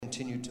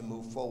continue to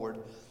move forward.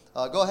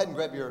 Go ahead and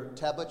grab your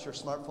tablets, your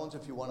smartphones,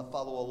 if you want to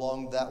follow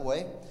along that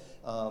way.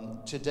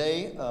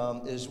 Today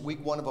is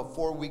week 1 of a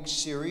 4-week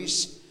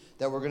series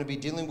that we're going to be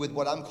dealing with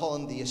what I'm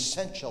calling the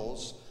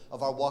essentials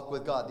of our walk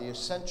with God. The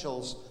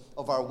essentials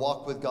of our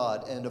walk with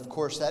God. And of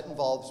course, that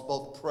involves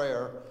both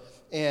prayer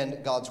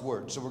and God's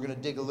Word. So we're going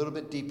to dig a little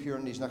bit deep here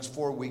in these next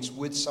 4 weeks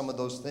with some of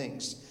those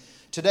things.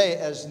 Today,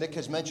 as Nick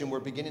has mentioned, we're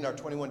beginning our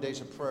 21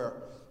 days of prayer.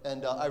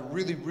 And I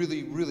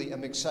really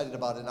am excited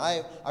about it. And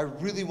I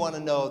really want to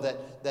know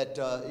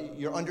that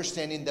you're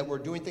understanding that we're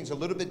doing things a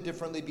little bit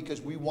differently because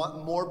we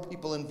want more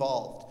people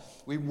involved.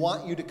 We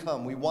want you to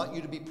come. We want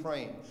you to be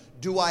praying.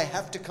 Do I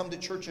have to come to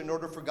church in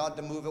order for God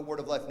to move at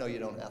Word of Life? No, you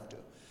don't have to.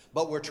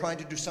 But we're trying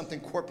to do something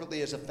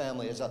corporately as a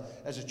family, as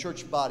a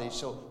church body.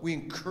 So we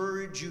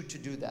encourage you to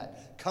do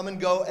that. Come and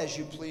go as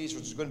you please.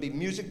 There's going to be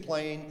music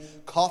playing.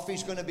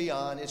 Coffee's going to be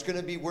on. It's going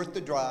to be worth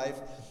the drive.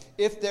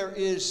 If there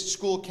is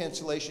school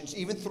cancellations,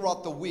 even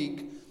throughout the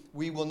week,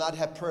 we will not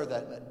have prayer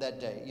that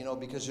day,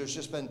 because there's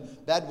just been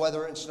bad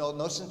weather and snow.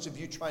 No sense of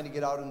you trying to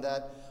get out in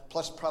that.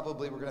 Plus,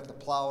 probably we're going to have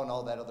to plow and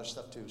all that other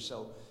stuff too.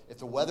 So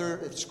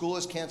if school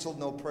is canceled,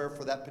 no prayer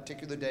for that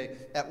particular day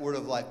at Word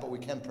of Life, but we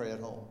can pray at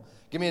home.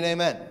 Give me an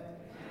amen.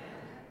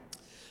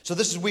 So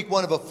this is week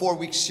 1 of a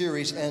 4-week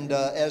series, and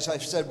as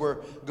I've said,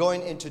 we're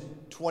going into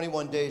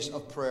 21 days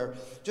of prayer.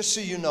 Just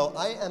so you know,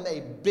 I am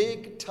a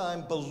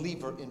big-time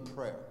believer in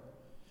prayer.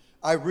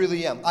 I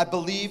really am. I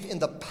believe in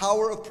the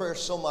power of prayer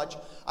so much.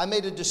 I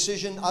made a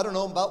decision,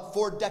 about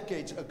 4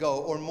 decades ago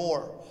or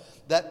more,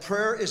 that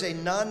prayer is a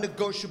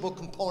non-negotiable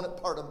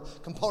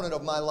component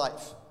of my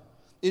life.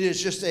 It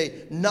is just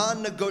a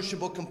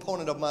non-negotiable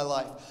component of my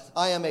life.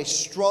 I am a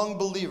strong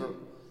believer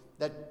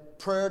that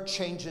prayer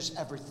changes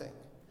everything.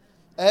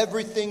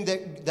 Everything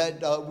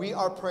that we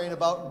are praying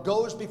about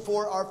goes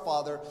before our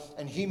Father,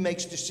 and He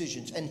makes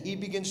decisions, and He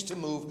begins to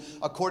move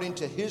according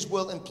to His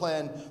will and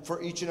plan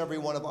for each and every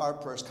one of our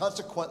prayers.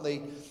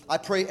 Consequently, I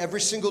pray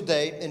every single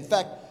day. In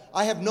fact,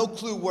 I have no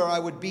clue where I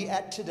would be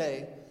at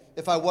today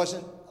if I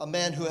wasn't a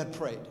man who had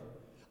prayed.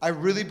 I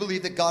really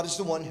believe that God is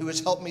the one who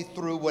has helped me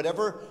through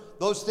whatever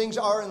those things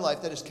are in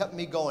life that has kept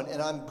me going,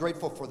 and I'm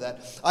grateful for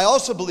that. I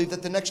also believe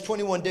that the next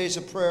 21 days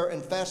of prayer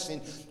and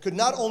fasting could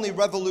not only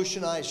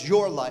revolutionize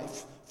your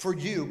life for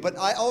you, but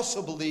I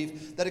also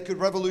believe that it could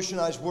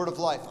revolutionize Word of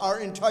Life, our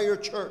entire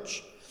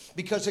church.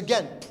 Because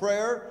again,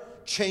 prayer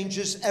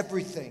changes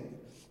everything.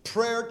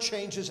 Prayer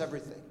changes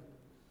everything.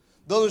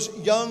 Those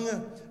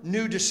young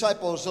new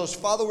disciples, those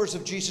followers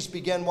of Jesus,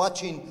 began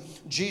watching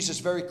Jesus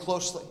very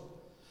closely.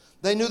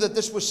 They knew that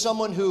this was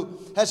someone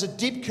who has a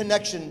deep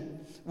connection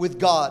with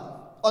God,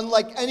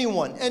 unlike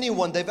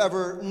anyone they've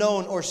ever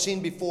known or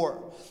seen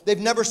before. They've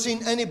never seen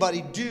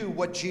anybody do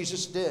what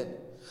Jesus did.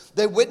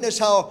 They witnessed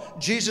how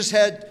Jesus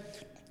had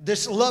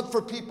this love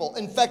for people,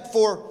 in fact,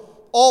 for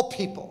all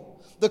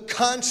people. The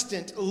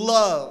constant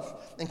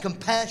love and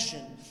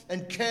compassion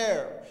and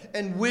care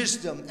and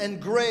wisdom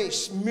and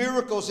grace,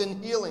 miracles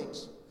and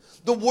healings.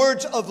 The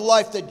words of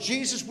life that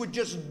Jesus would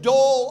just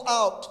dole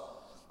out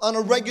on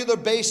a regular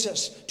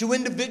basis to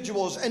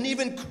individuals and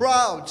even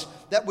crowds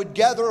that would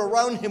gather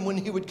around him when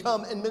he would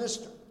come and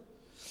minister.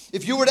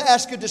 If you were to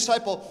ask a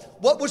disciple,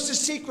 what was the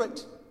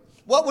secret?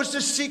 What was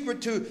the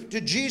secret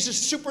to Jesus'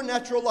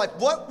 supernatural life?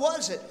 What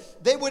was it?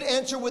 They would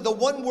answer with a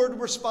one-word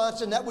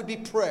response, and that would be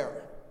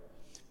prayer.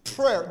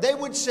 Prayer. They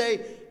would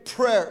say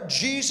prayer.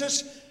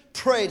 Jesus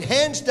prayed.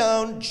 Hands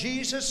down,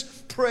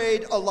 Jesus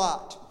prayed a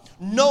lot.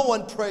 No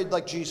one prayed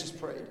like Jesus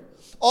prayed.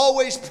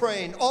 Always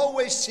praying,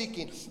 always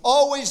seeking,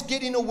 always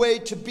getting away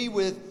to be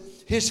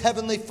with his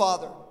heavenly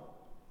Father.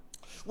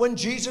 When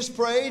Jesus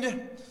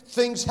prayed,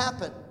 things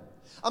happened.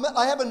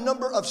 I have a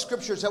number of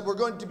scriptures that we're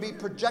going to be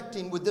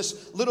projecting with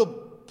this little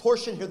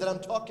portion here that I'm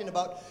talking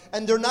about,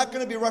 and they're not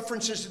going to be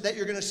references that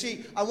you're going to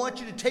see. I want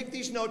you to take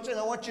these notes and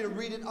I want you to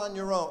read it on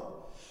your own.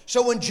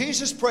 So when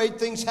Jesus prayed,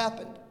 things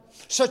happened.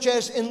 Such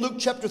as in Luke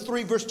chapter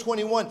 3, verse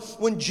 21,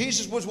 when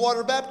Jesus was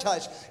water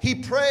baptized, he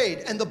prayed,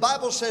 and the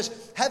Bible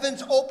says,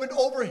 heavens opened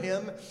over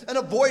him, and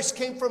a voice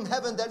came from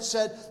heaven that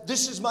said,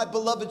 "This is my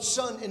beloved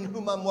Son, in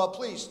whom I'm well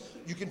pleased."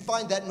 You can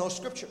find that in those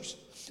scriptures.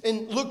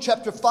 In Luke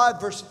chapter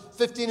 5, verse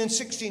 15 and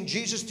 16,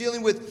 Jesus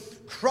dealing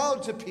with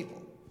crowds of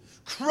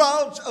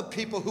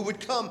people who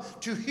would come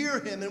to hear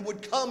him and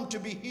would come to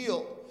be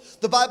healed.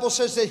 The Bible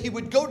says that he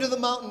would go to the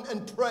mountain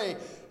and pray.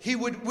 He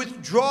would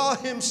withdraw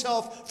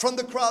himself from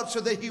the crowd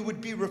so that he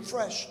would be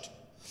refreshed.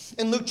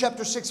 In Luke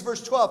chapter 6,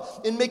 verse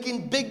 12, in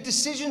making big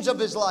decisions of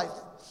his life,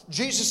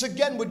 Jesus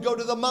again would go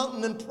to the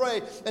mountain and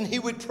pray, and he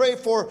would pray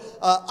for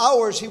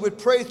hours. He would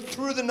pray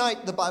through the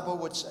night, the Bible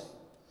would say.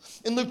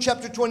 In Luke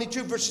chapter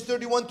 22, verses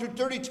 31 through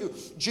 32,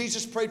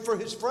 Jesus prayed for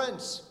his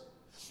friends.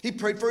 He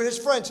prayed for his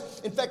friends.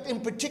 In fact,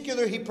 in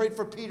particular, he prayed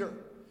for Peter.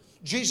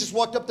 Jesus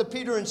walked up to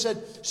Peter and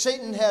said,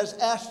 "Satan has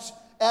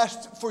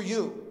asked for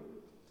you."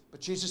 But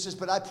Jesus says,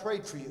 "But I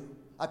prayed for you.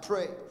 I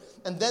prayed."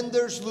 And then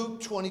there's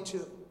Luke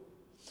 22.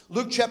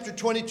 Luke chapter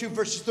 22,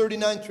 verses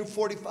 39 through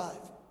 45.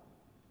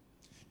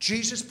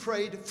 Jesus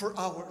prayed for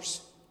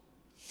hours.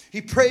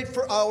 He prayed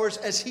for hours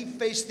as he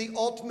faced the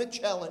ultimate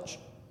challenge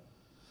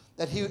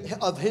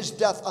of his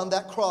death on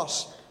that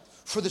cross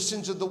for the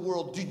sins of the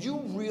world. Do you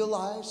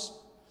realize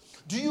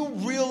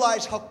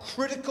how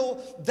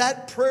critical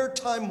that prayer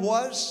time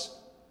was?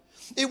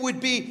 It would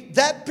be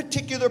that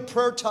particular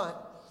prayer time.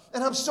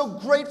 And I'm so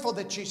grateful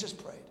that Jesus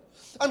prayed.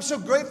 I'm so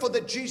grateful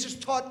that Jesus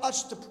taught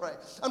us to pray.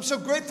 I'm so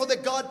grateful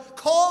that God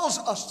calls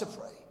us to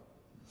pray.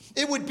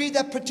 It would be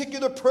that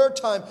particular prayer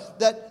time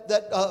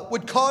that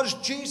would cause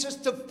Jesus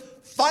to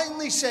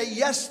finally say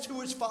yes to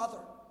his Father.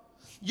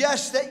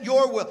 Yes, that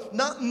your will,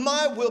 not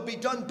my will be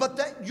done, but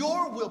that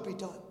your will be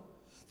done.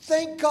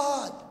 Thank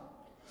God.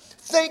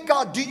 Thank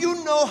God. Do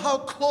you know how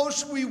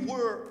close we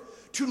were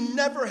to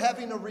never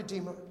having a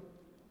Redeemer?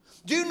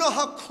 Do you know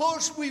how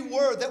close we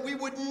were that we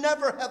would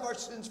never have our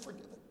sins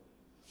forgiven?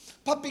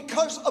 But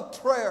because of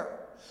prayer,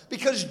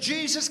 because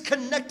Jesus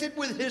connected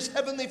with his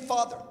heavenly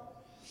Father,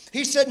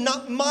 he said,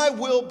 not my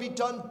will be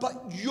done,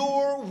 but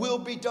your will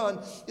be done.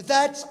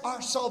 That's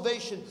our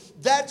salvation.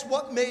 That's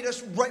what made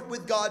us right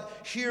with God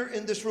here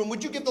in this room.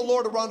 Would you give the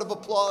Lord a round of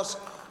applause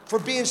for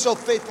being so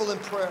faithful in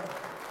prayer?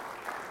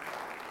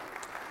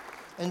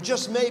 And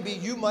just maybe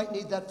you might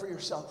need that for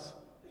yourself.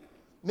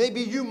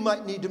 Maybe you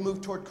might need to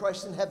move toward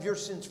Christ and have your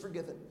sins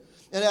forgiven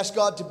and ask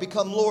God to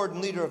become Lord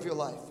and leader of your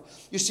life.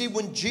 You see,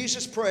 when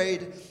Jesus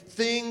prayed,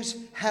 things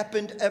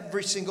happened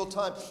every single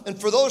time. And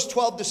for those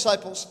 12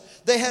 disciples,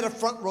 they had a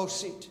front row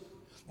seat.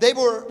 They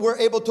were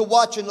able to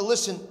watch and to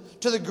listen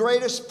to the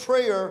greatest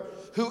prayer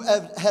who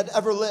had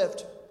ever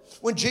lived.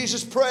 When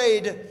Jesus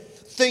prayed,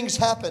 things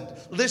happened.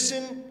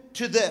 Listen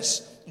to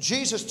this.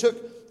 Jesus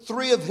took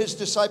three of his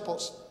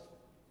disciples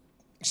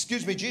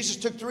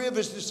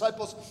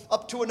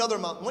up to another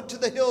mountain, went to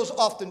the hills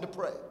often to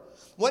pray.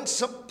 Went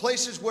some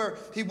places where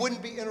he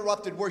wouldn't be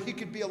interrupted, where he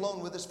could be alone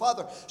with his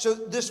Father. So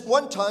this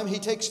one time, he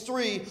takes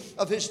three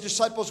of his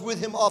disciples with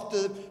him off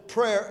to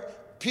prayer,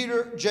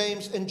 Peter,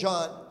 James, and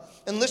John.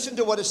 And listen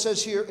to what it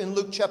says here in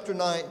Luke chapter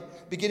 9,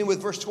 beginning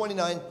with verse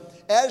 29.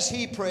 As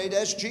he prayed,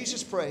 as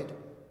Jesus prayed,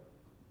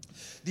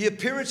 the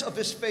appearance of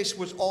his face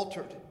was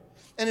altered,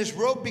 and his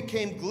robe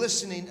became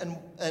glistening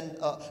and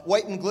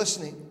white and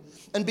glistening.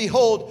 And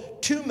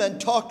behold, two men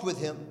talked with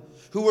him,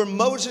 who were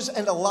Moses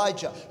and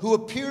Elijah, who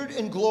appeared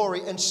in glory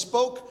and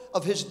spoke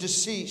of his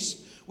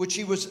decease, which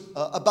he was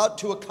about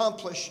to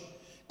accomplish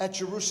at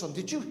Jerusalem.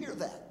 Did you hear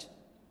that?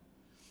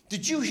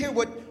 Did you hear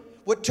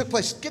what took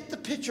place? Get the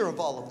picture of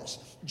all of this.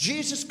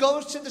 Jesus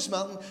goes to this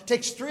mountain,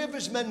 takes three of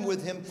his men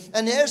with him,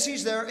 and as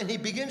he's there and he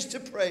begins to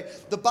pray,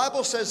 the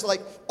Bible says,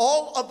 like,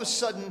 all of a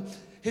sudden,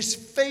 his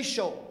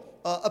facial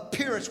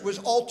appearance was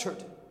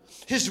altered.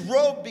 His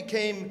robe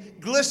became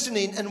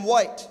glistening and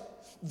white.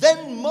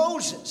 Then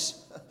Moses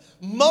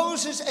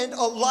and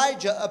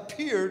Elijah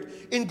appeared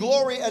in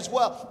glory as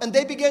well. And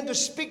they began to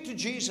speak to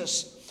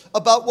Jesus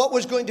about what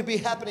was going to be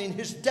happening,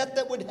 his death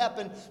that would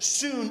happen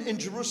soon in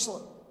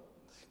Jerusalem.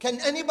 Can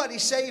anybody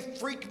say,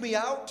 freak me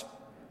out?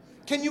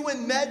 Can you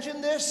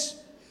imagine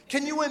this?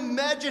 Can you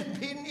imagine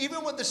being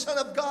even with the Son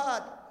of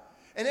God?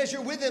 And as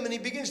you're with him and he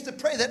begins to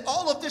pray, that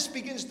all of this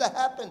begins to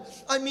happen.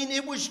 I mean,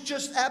 it was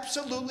just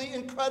absolutely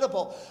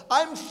incredible.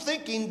 I'm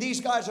thinking these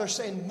guys are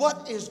saying,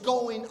 what is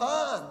going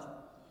on?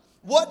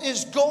 What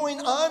is going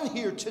on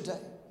here today?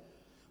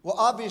 Well,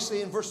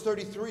 obviously in verse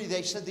 33,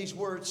 they said these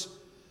words.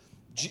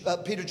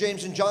 Peter,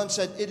 James, and John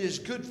said, it is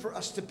good for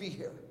us to be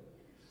here.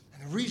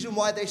 And the reason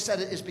why they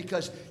said it is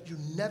because you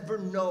never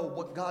know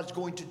what God's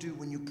going to do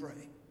when you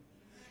pray.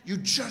 You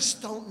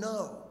just don't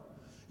know.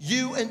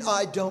 You and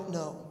I don't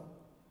know.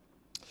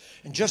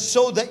 And just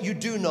so that you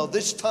do know,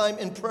 this time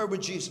in prayer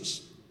with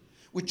Jesus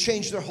would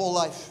change their whole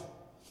life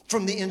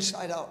from the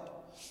inside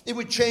out. It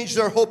would change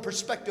their whole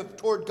perspective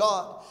toward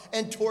God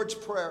and towards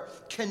prayer.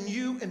 Can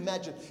you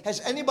imagine?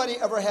 Has anybody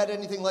ever had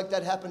anything like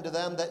that happen to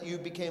them, that you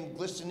became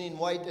glistening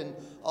white and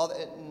all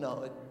that?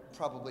 No, it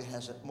probably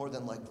hasn't, more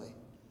than likely.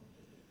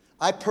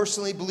 I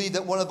personally believe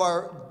that one of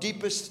our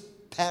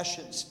deepest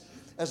passions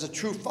as a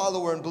true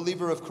follower and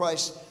believer of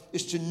Christ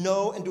is to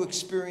know and to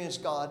experience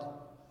God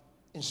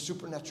in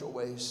supernatural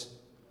ways,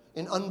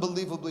 in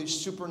unbelievably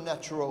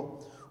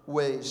supernatural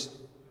ways.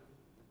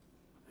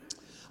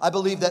 I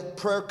believe that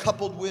prayer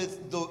coupled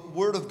with the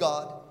Word of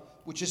God,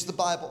 which is the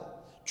Bible,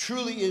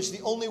 truly is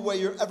the only way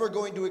you're ever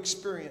going to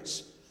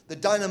experience the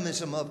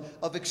dynamism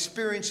of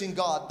experiencing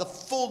God. The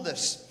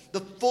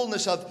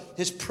fullness of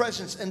his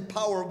presence and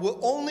power will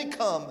only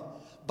come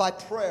by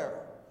prayer,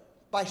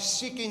 by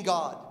seeking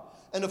God,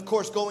 and of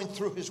course going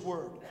through his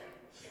Word.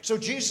 So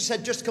Jesus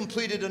had just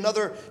completed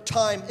another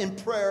time in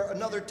prayer,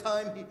 another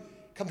time he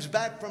comes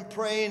back from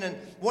praying, and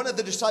one of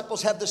the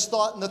disciples had this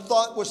thought, and the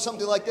thought was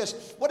something like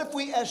this: what if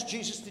we asked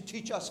Jesus to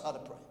teach us how to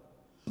pray?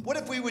 What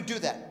if we would do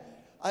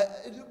that?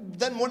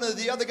 Then one of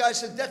the other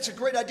guys said, that's a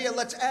great idea,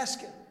 let's ask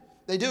him.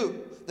 They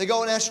do. They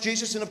go and ask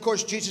Jesus, and of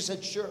course Jesus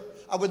said, sure,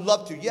 I would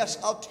love to. Yes,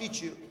 I'll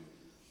teach you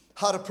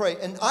how to pray.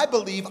 And I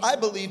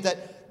believe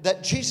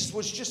that Jesus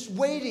was just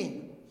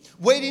waiting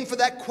for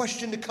that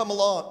question to come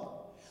along.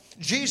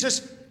 Jesus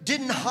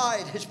didn't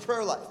hide his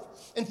prayer life.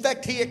 In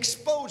fact, he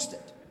exposed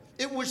it.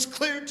 It was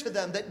clear to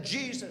them that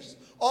Jesus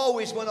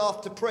always went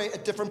off to pray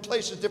at different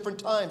places, different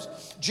times.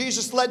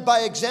 Jesus led by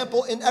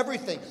example in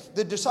everything.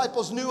 The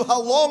disciples knew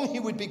how long he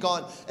would be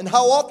gone and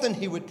how often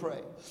he would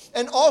pray.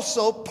 And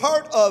also,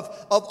 part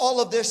of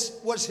all of this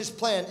was his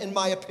plan, in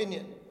my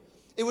opinion.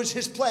 It was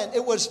his plan.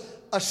 It was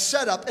a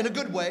setup in a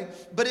good way,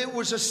 but it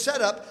was a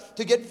setup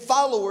to get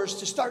followers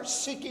to start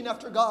seeking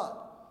after God.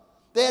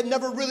 They had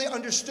never really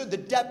understood the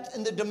depth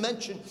and the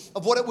dimension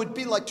of what it would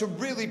be like to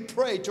really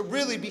pray, to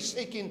really be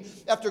seeking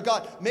after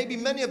God. Maybe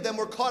many of them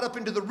were caught up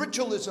into the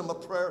ritualism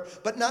of prayer,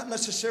 but not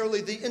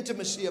necessarily the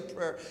intimacy of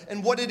prayer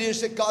and what it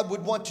is that God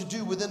would want to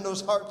do within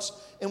those hearts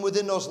and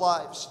within those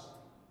lives.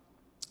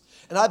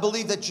 And I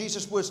believe that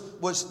Jesus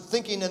was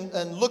thinking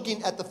and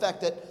looking at the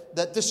fact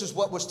that this is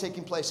what was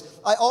taking place.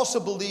 I also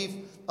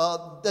believe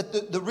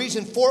that the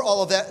reason for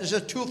all of that is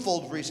a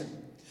twofold reason.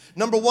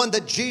 Number one,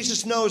 that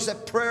Jesus knows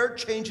that prayer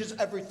changes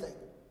everything.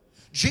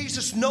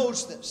 Jesus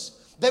knows this.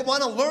 They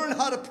want to learn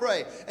how to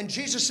pray. And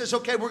Jesus says,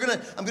 okay, I'm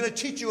going to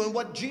teach you. And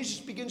what Jesus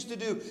begins to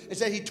do is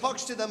that he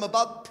talks to them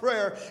about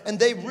prayer, and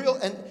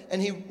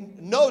and he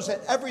knows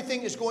that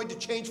everything is going to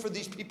change for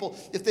these people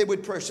if they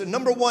would pray. So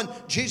number one,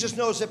 Jesus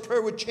knows that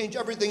prayer would change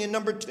everything. And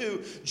number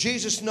two,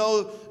 Jesus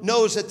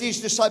knows that these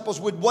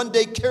disciples would one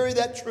day carry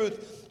that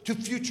truth to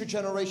future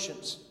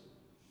generations,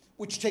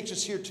 which takes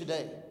us here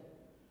today.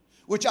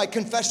 Which I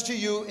confess to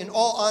you, in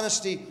all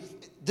honesty,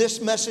 this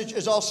message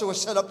is also a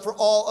setup for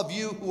all of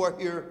you who are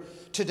here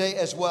today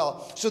as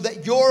well. So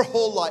that your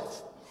whole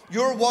life,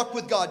 your walk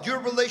with God, your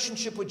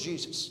relationship with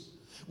Jesus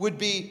would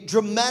be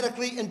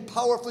dramatically and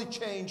powerfully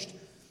changed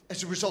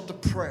as a result of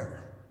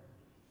prayer.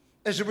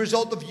 As a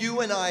result of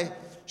you and I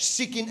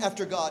seeking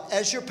after God.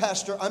 As your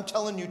pastor, I'm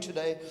telling you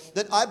today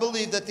that I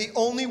believe that the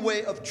only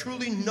way of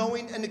truly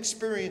knowing and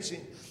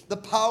experiencing the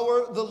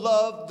power, the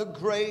love, the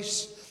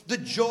grace, the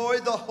joy,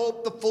 the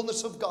hope, the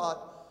fullness of God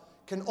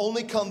can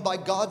only come by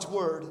God's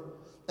word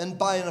and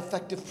by an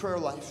effective prayer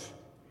life.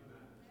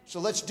 So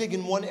let's dig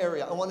in one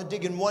area. I want to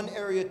dig in one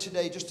area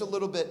today, just a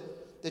little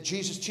bit, that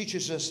Jesus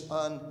teaches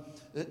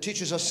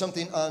us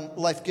something on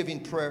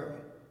life-giving prayer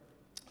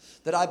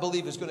that I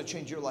believe is going to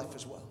change your life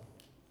as well.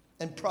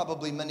 And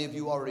probably many of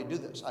you already do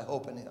this, I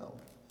hope anyhow.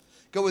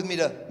 Go with me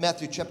to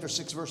Matthew chapter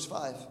 6, verse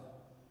 5.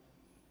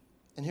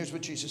 And here's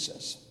what Jesus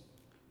says.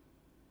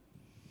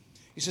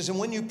 He says, and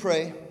when you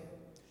pray,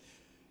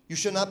 you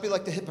shall not be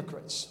like the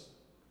hypocrites.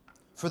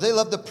 For they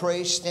love to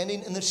pray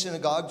standing in the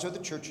synagogues or the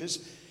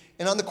churches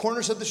and on the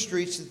corners of the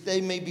streets, that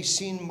they may be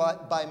seen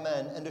by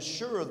men. And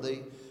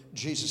assuredly,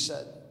 Jesus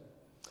said,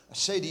 I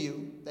say to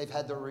you, they've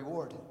had their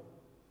reward.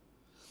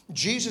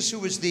 Jesus, who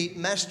was the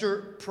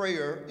master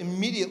prayer,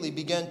 immediately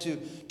began to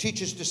teach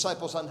his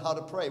disciples on how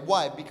to pray.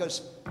 Why?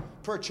 Because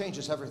prayer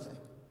changes everything.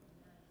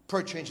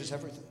 Prayer changes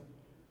everything.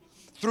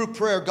 Through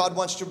prayer, God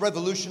wants to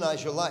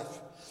revolutionize your life.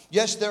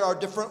 Yes, there are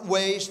different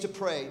ways to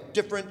pray,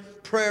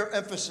 different prayer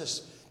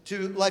emphasis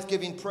to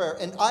life-giving prayer.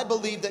 And I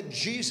believe that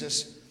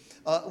Jesus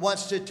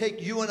wants to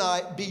take you and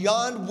I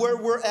beyond where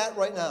we're at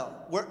right now.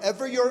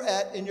 Wherever you're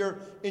at in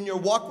your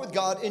walk with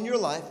God, in your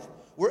life,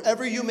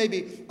 wherever you may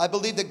be, I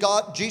believe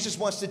that Jesus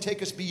wants to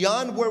take us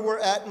beyond where we're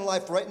at in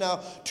life right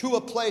now to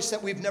a place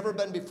that we've never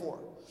been before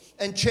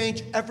and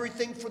change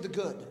everything for the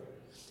good.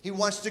 He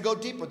wants to go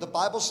deeper. The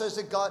Bible says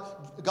that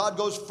God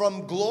goes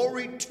from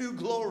glory to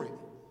glory.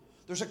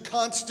 There's a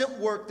constant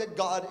work that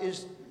God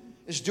is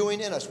doing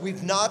in us.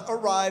 We've not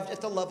arrived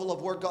at the level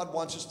of where God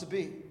wants us to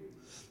be.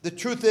 The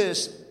truth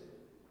is,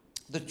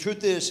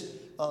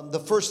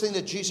 the first thing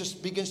that Jesus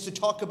begins to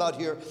talk about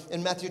here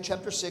in Matthew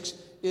chapter 6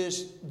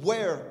 is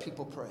where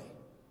people pray.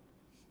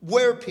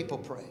 Where people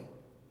pray.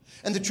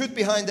 And the truth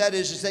behind that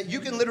is that you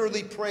can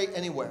literally pray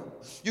anywhere.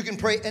 You can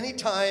pray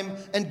anytime,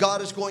 and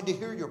God is going to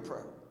hear your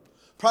prayer.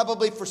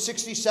 Probably for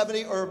 60,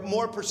 70, or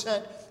more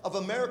percent of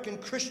American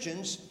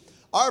Christians,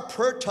 our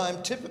prayer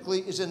time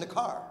typically is in the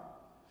car.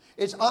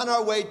 It's on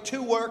our way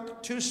to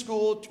work, to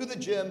school, to the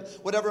gym,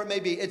 whatever it may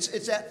be.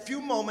 It's that few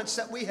moments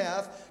that we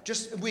have.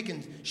 Just we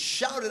can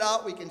shout it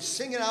out, we can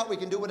sing it out, we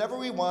can do whatever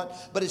we want,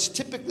 but it's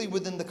typically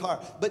within the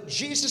car. But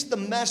Jesus, the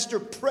master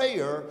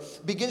prayer,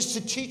 begins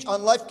to teach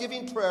on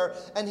life-giving prayer,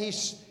 and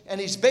he's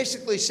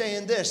basically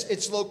saying this: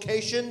 it's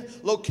location,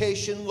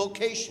 location,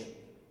 location.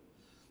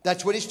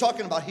 That's what he's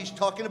talking about. He's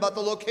talking about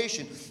the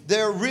location.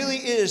 There really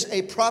is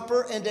a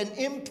proper and an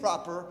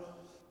improper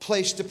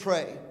place to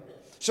pray.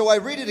 So I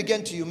read it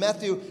again to you,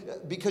 Matthew,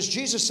 because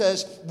Jesus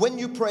says, when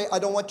you pray, I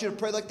don't want you to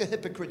pray like the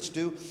hypocrites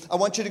do. I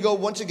want you to go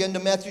once again to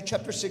Matthew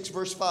chapter 6,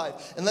 verse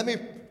 5. And let me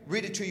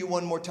read it to you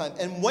one more time.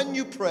 And when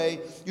you pray,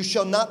 you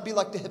shall not be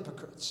like the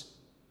hypocrites.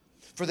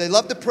 For they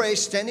love to pray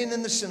standing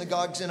in the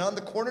synagogues and on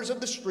the corners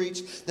of the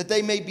streets, that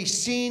they may be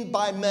seen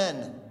by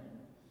men.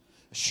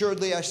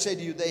 Assuredly, I say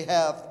to you, they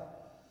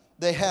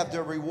have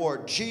their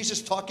reward.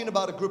 Jesus talking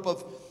about a group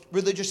of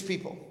religious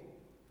people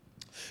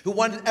who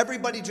wanted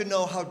everybody to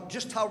know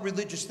just how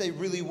religious they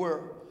really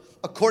were.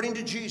 According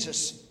to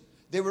Jesus,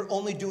 they were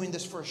only doing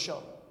this for a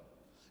show.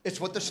 It's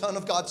what the Son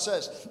of God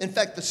says. In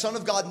fact, the Son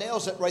of God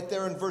nails it right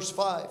there in verse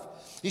 5.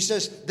 He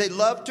says they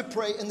love to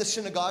pray in the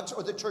synagogues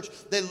or the church.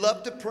 They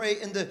love to pray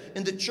in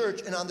the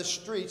church and on the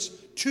streets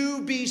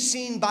to be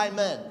seen by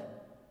men.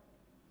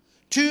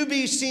 To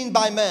be seen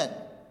by men.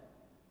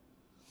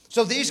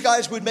 So these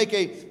guys would make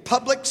a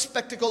public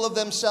spectacle of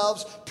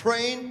themselves,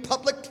 praying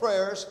public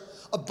prayers,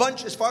 a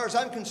bunch, as far as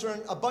I'm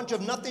concerned, a bunch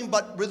of nothing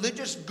but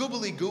religious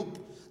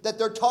goobly-goop that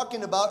they're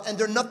talking about, and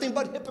they're nothing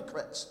but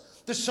hypocrites.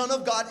 The Son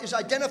of God is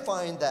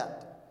identifying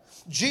that.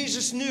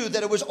 Jesus knew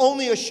that it was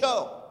only a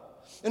show.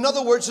 In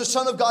other words, the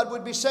Son of God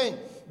would be saying,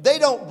 they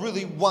don't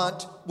really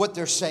want what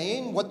they're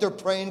saying, what they're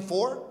praying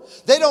for.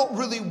 They don't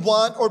really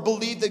want or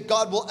believe that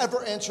God will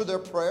ever answer their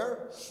prayer.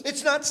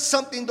 It's not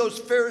something those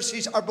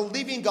Pharisees are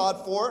believing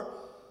God for.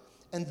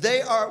 And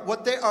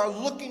what they are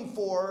looking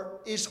for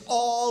is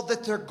all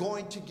that they're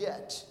going to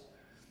get.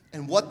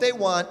 And what they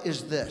want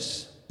is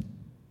this.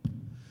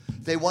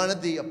 They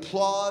wanted the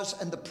applause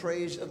and the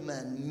praise of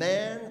men.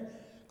 Man,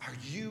 are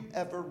you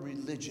ever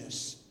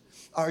religious?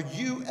 Are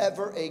you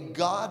ever a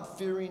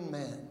God-fearing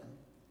man?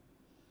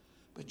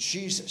 But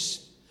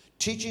Jesus,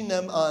 teaching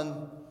them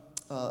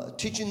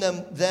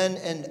then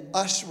and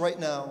us right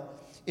now,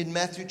 in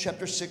Matthew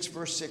chapter 6,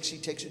 verse 6, he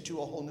takes it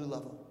to a whole new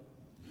level.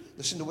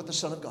 Listen to what the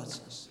Son of God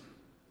says.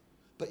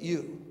 But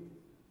you,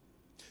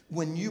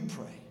 when you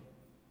pray,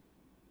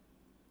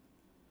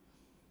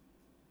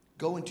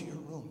 go into your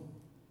room.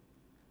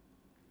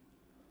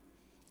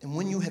 And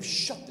when you have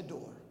shut the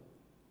door,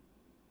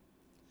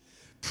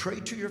 pray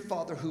to your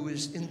Father who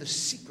is in the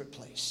secret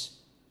place.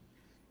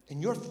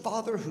 And your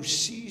Father who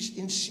sees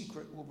in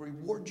secret will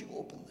reward you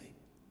openly.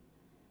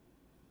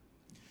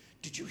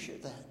 Did you hear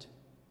that?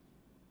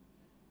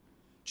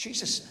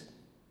 Jesus said.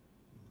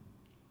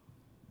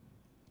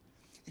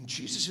 And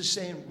Jesus is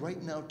saying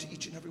right now to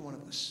each and every one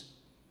of us,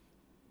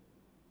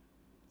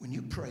 when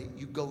you pray,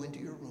 you go into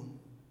your room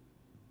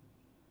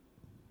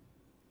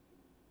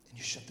and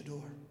you shut the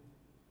door.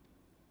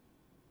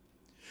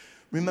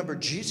 Remember,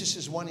 Jesus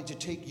is wanting to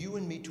take you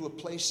and me to a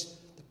place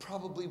that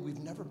probably we've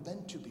never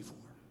been to before,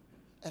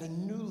 at a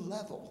new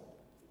level.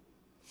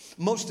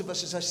 Most of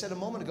us, as I said a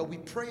moment ago, we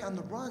pray on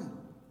the run.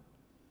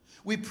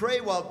 We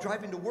pray while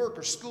driving to work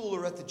or school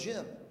or at the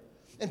gym.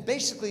 And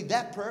basically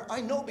that prayer,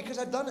 I know because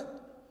I've done it.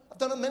 I've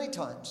done it many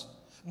times.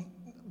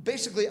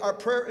 Basically, our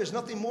prayer is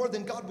nothing more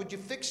than, God, would you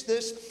fix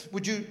this?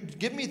 Would you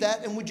give me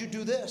that? And would you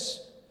do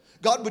this?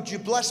 God, would you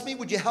bless me?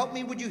 Would you help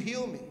me? Would you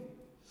heal me?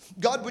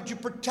 God, would you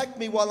protect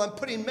me while I'm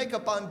putting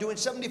makeup on, doing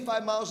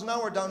 75 miles an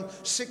hour down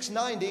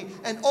 690?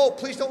 And oh,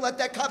 please don't let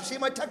that cop see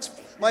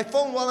my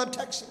phone while I'm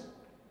texting.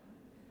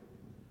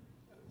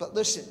 But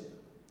listen,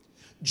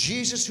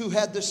 Jesus, who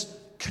had this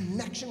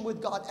connection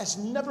with God, has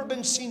never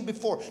been seen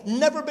before.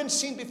 Never been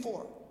seen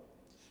before.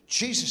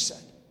 Jesus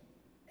said,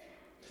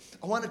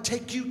 I want to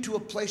take you to a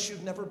place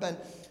you've never been.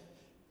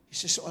 He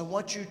says, so I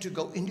want you to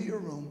go into your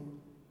room,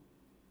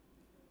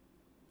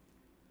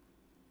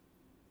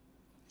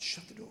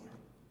 shut the door.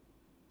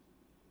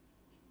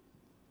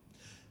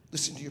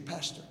 Listen to your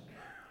pastor.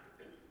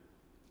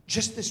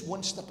 Just this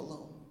one step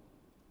alone.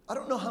 I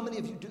don't know how many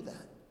of you do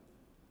that.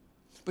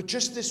 But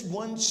just this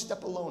one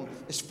step alone,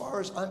 as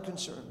far as I'm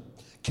concerned,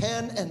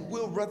 can and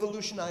will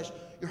revolutionize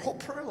your whole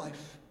prayer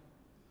life.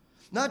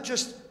 Not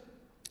just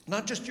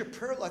your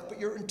prayer life, but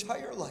your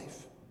entire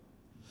life.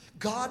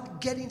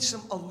 God getting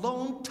some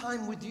alone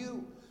time with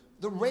you.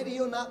 The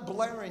radio not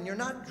blaring. You're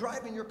not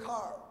driving your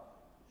car.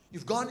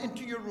 You've gone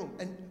into your room.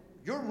 And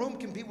your room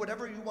can be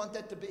whatever you want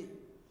that to be.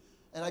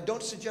 And I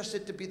don't suggest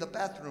it to be the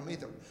bathroom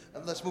either.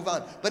 Let's move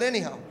on. But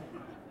anyhow,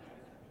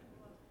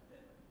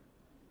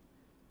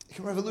 it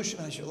can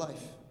revolutionize your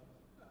life.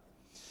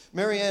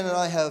 Marianne and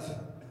I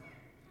have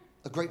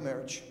a great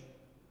marriage.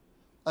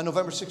 On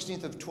November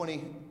 16th of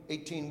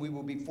 2018, we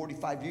will be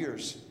 45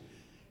 years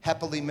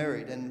happily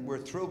married, and we're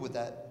thrilled with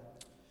that.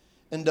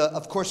 And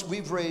of course,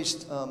 we've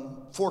raised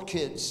 4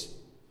 kids.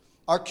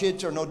 Our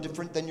kids are no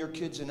different than your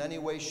kids in any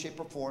way,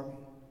 shape, or form.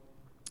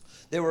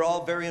 They were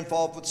all very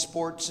involved with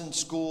sports and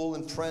school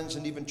and friends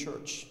and even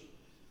church.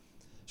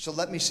 So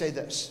let me say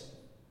this.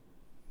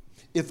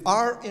 If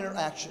our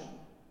interaction,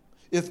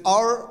 if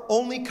our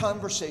only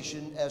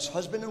conversation as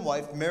husband and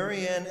wife,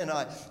 Marianne and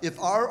I, if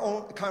our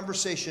own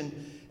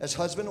conversation as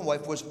husband and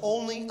wife was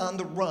only on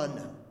the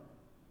run,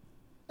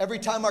 every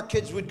time our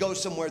kids would go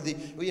somewhere,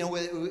 we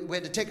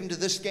had to take them to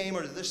this game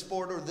or to this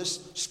sport or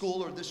this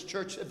school or this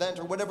church event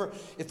or whatever.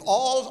 If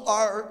all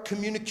our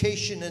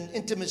communication and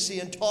intimacy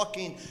and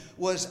talking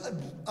was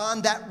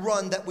on that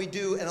run that we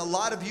do, and a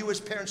lot of you as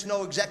parents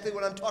know exactly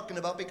what I'm talking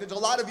about because a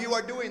lot of you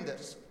are doing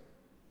this.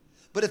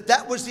 But if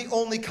that was the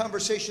only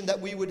conversation that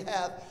we would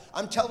have,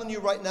 I'm telling you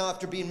right now,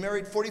 after being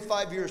married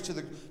 45 years to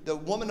the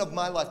woman of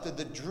my life,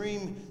 the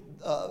dream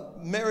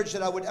marriage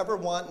that I would ever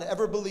want and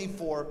ever believe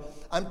for,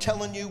 I'm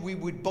telling you, we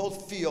would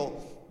both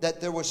feel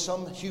that there was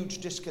some huge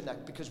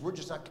disconnect because we're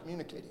just not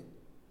communicating.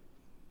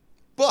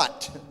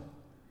 But,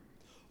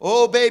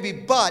 oh baby,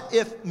 but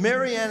if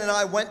Marianne and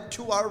I went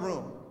to our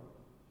room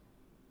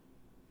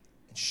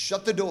and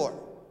shut the door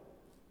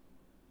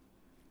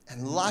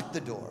and locked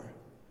the door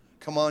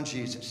Come on,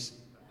 Jesus.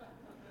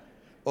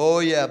 Oh,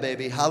 yeah,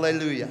 baby.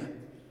 Hallelujah.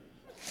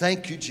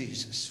 Thank you,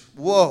 Jesus.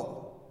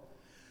 Whoa.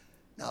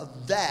 Now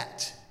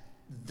that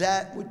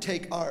would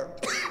take our,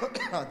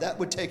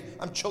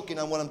 I'm choking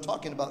on what I'm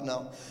talking about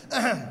now.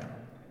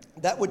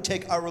 That would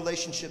take our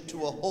relationship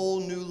to a whole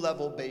new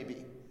level,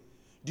 baby.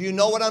 Do you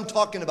know what I'm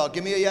talking about?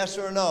 Give me a yes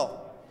or a no.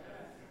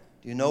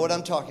 Do you know what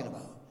I'm talking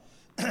about?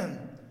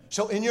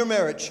 So in your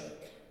marriage,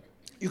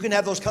 you can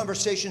have those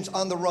conversations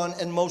on the run,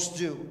 and most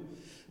do,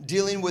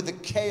 dealing with the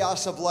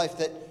chaos of life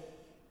that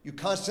you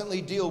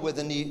constantly deal with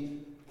and the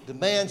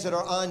demands that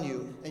are on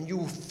you, and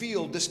you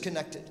feel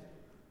disconnected.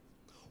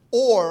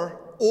 Or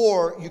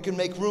you can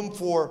make room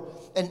for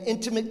an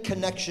intimate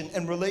connection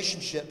and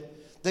relationship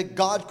that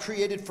God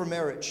created for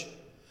marriage,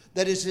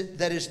 that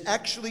is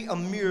actually a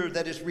mirror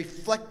that is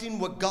reflecting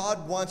what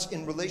God wants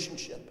in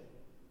relationship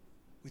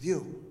with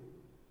you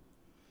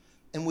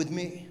and with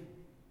me.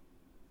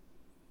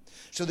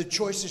 So the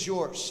choice is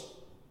yours.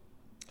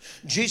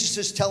 Jesus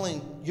is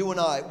telling you and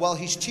I, while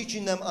he's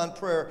teaching them on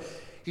prayer,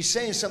 he's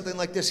saying something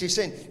like this. He's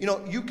saying,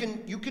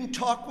 you can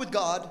talk with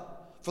God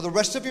for the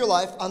rest of your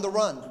life on the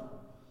run.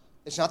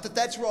 It's not that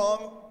that's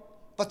wrong,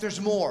 but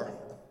there's more.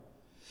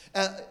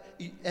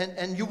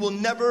 And you will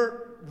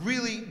never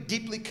really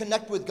deeply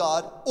connect with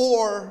God,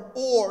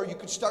 or you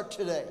could start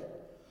today.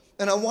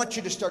 And I want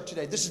you to start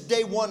today. This is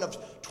day 1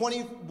 of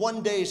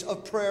 21 days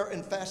of prayer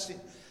and fasting,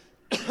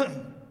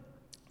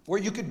 where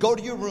you could go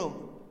to your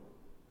room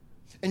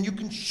and you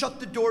can shut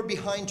the door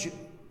behind you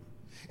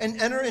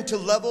and enter into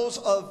levels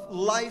of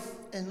life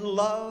and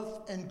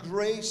love and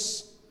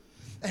grace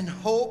and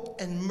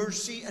hope and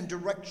mercy and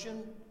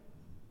direction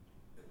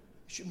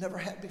that you've never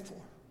had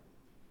before.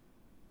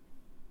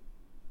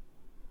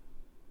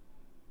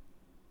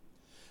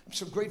 I'm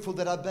so grateful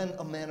that I've been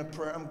a man of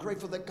prayer. I'm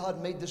grateful that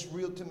God made this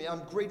real to me.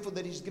 I'm grateful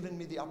that he's given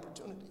me the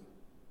opportunity.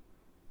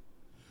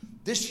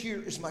 This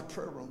here is my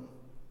prayer room.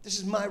 This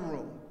is my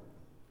room.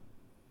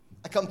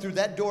 I come through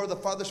that door, the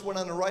farthest one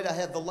on the right. I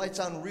have the lights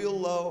on real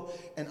low,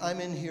 and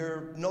I'm in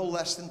here no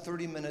less than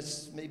 30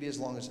 minutes, maybe as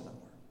long as an hour.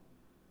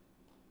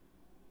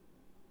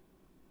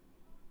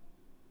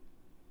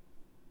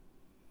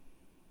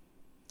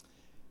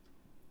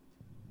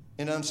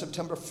 And on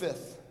September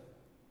 5th,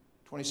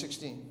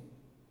 2016,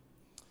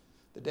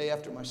 the day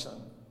after my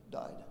son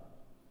died, it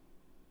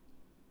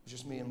was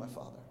just me and my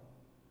father.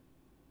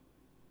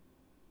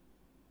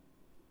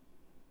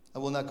 I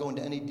will not go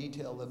into any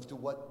detail as to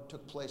what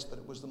took place, but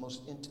it was the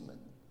most intimate,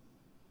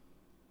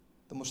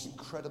 the most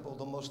incredible,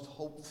 the most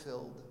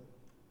hope-filled,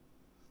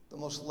 the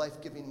most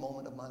life-giving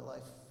moment of my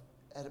life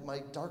at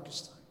my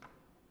darkest time.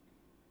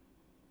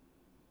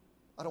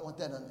 I don't want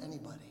that on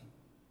anybody.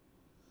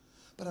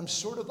 But I'm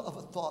sort of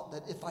a thought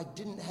that if I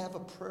didn't have a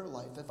prayer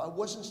life, if I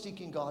wasn't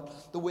seeking God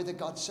the way that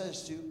God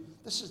says to,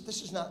 this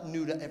is not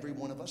new to every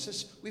one of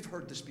us. We've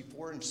heard this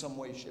before in some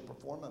way, shape, or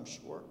form, I'm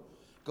sure.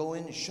 Go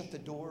in and shut the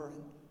door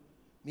and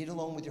meet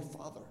alone with your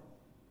Father.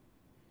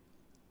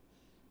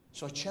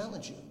 So I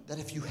challenge you that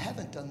if you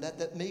haven't done that,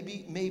 that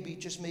maybe,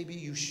 just maybe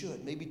you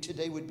should. Maybe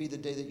today would be the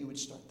day that you would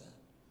start that.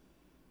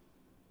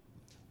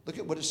 Look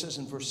at what it says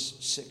in verse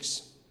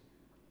 6.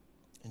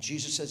 And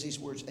Jesus says these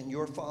words, and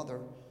your Father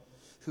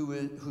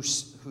who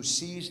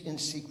sees in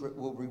secret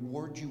will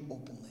reward you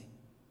openly.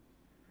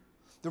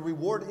 The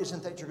reward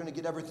isn't that you're going to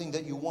get everything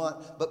that you want,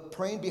 but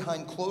praying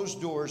behind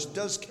closed doors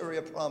does carry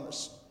a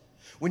promise.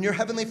 When your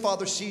Heavenly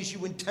Father sees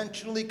you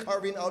intentionally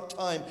carving out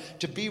time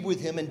to be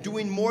with Him and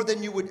doing more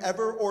than you would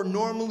ever or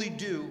normally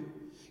do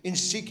in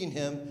seeking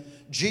Him,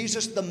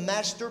 Jesus, the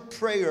master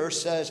prayer,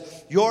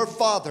 says, your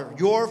Father,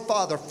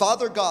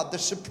 Father God, the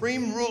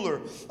supreme ruler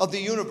of the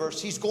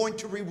universe, He's going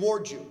to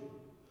reward you.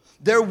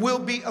 There will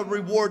be a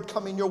reward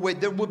coming your way.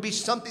 There will be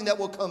something that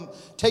will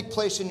take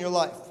place in your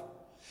life.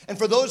 And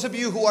for those of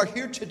you who are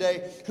here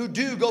today who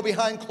do go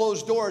behind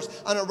closed doors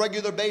on a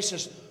regular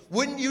basis,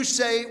 wouldn't you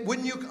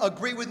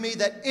agree with me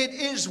that it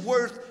is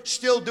worth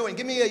still doing?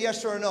 Give me a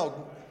yes or a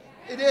no.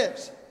 It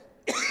is.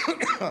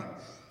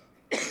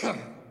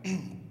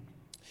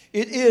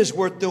 It is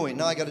worth doing.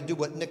 Now I got to do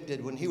what Nick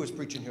did when he was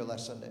preaching here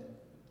last Sunday.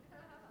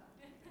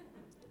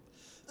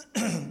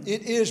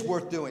 It is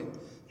worth doing.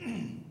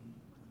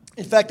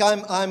 In fact,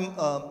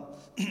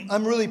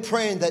 I'm really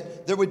praying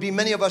that there would be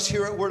many of us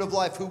here at Word of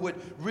Life who would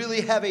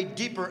really have a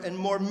deeper and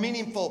more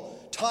meaningful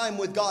time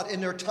with God in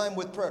their time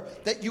with prayer.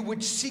 That you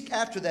would seek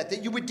after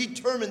that you would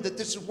determine that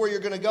this is where you're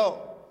going to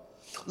go.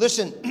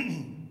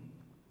 Listen,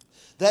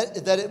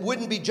 that it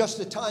wouldn't be just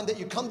a time that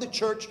you come to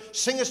church,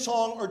 sing a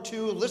song or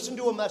two, listen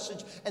to a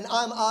message, and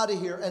I'm out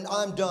of here and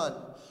I'm done.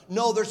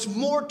 No, there's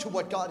more to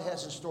what God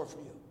has in store for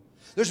you.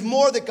 There's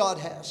more that God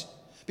has.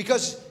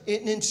 Because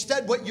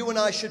instead what you and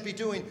I should be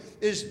doing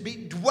is be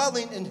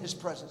dwelling in His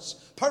presence.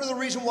 Part of the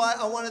reason why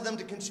I wanted them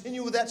to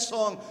continue with that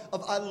song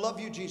of I love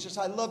you, Jesus,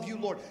 I love you,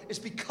 Lord, is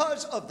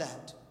because of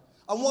that.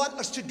 I want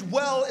us to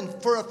dwell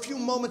for a few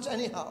moments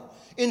anyhow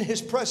in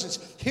His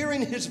presence,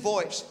 hearing His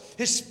voice,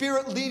 His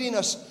Spirit leading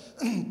us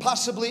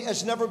possibly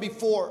as never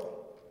before.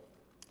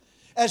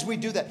 As we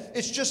do that,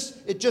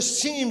 it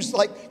just seems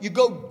like you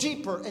go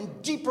deeper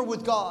and deeper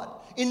with God.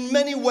 In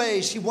many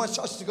ways, he wants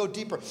us to go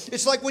deeper.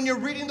 It's like when you're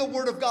reading the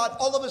Word of God,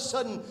 all of a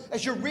sudden,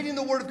 as you're reading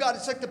the Word of God,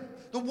 it's like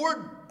the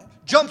Word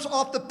jumps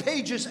off the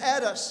pages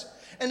at us,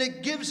 and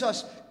it gives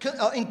us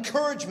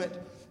encouragement.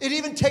 It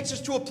even takes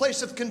us to a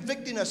place of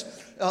convicting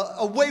us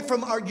away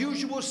from our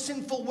usual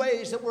sinful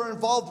ways that we're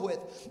involved with.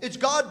 It's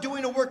God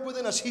doing a work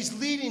within us. He's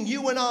leading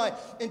you and I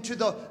into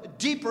the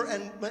deeper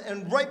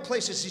and right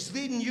places. He's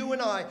leading you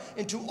and I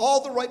into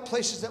all the right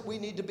places that we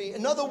need to be.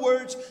 In other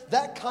words,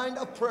 that kind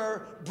of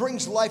prayer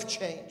brings life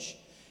change.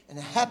 And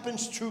it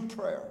happens through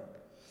prayer.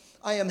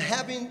 I am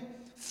having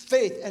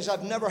faith as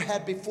I've never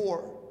had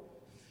before.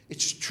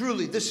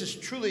 This is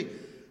truly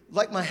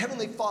like my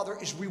Heavenly Father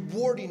is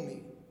rewarding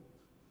me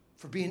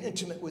for being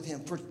intimate with him,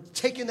 for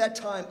taking that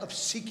time of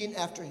seeking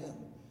after him.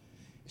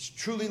 It's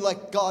truly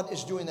like God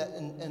is doing that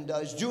and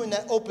is doing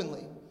that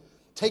openly,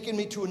 taking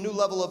me to a new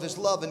level of his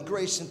love and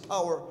grace and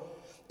power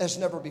as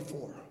never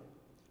before.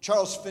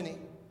 Charles Finney.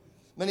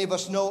 Many of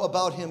us know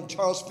about him.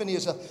 Charles Finney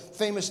is a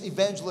famous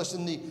evangelist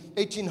in the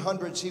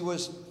 1800s. He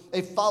was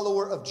a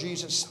follower of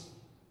Jesus.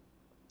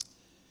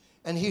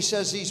 And he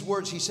says these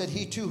words. He said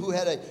he too, who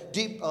had a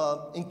deep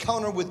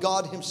encounter with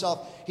God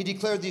himself, he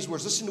declared these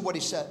words. Listen to what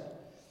he said.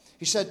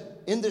 He said,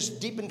 in this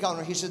deep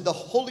encounter, he said, the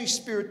Holy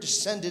Spirit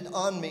descended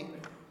on me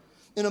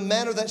in a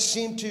manner that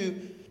seemed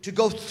to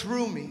go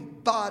through me,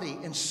 body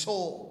and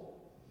soul.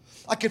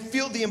 I could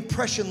feel the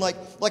impression like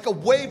a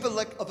wave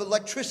of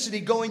electricity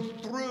going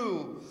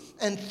through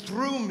and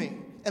through me.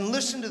 And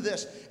listen to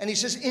this. And he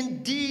says,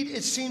 indeed,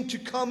 it seemed to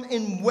come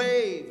in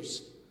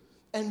waves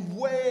and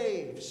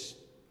waves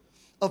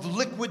of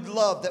liquid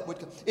love that would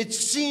come. It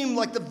seemed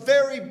like the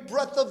very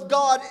breath of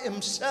God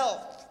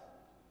himself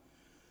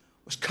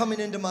was coming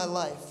into my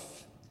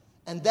life.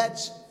 And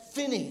that's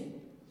Finney,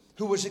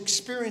 who was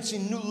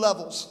experiencing new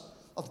levels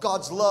of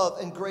God's love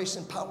and grace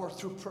and power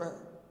through prayer.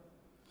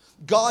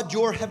 God,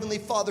 your Heavenly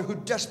Father, who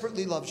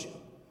desperately loves you.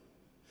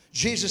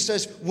 Jesus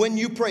says, when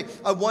you pray,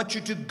 I want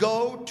you to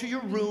go to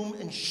your room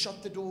and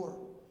shut the door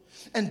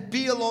and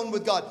be alone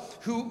with God,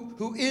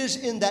 who is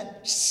in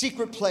that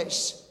secret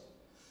place,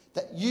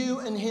 that you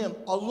and him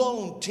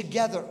alone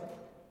together.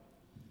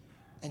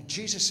 And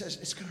Jesus says,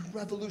 it's going to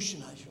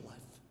revolutionize your life.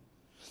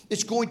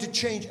 It's going to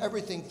change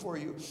everything for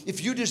you.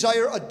 If you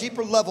desire a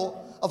deeper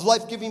level of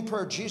life-giving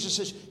prayer, Jesus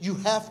says you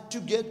have to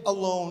get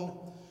alone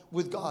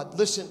with God.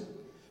 Listen,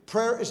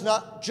 prayer is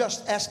not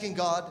just asking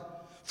God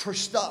for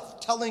stuff,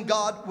 telling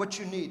God what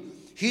you need.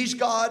 He's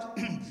God.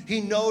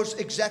 He knows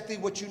exactly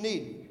what you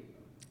need.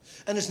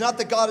 And it's not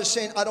that God is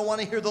saying, I don't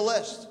want to hear the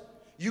list.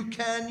 You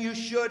can, you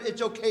should,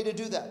 it's okay to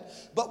do that.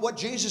 But what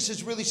Jesus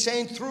is really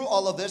saying through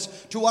all of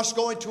this, to us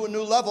going to a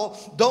new level,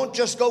 don't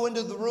just go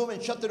into the room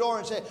and shut the door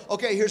and say,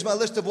 okay, here's my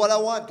list of what I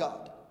want,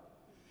 God.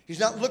 He's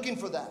not looking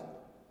for that.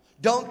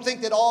 Don't think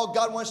that all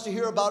God wants to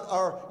hear about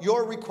are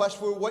your requests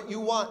for what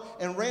you want.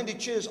 And Randy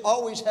Chiz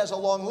always has a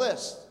long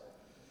list.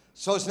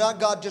 So it's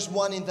not God just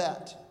wanting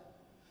that.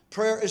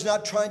 Prayer is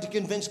not trying to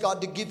convince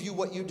God to give you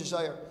what you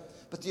desire.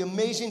 But the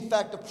amazing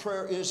fact of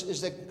prayer is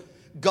that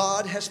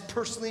God has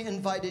personally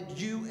invited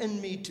you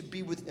and me to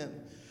be with him,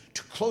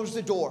 to close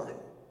the door,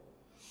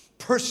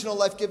 personal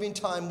life-giving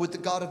time with the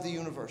God of the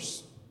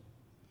universe.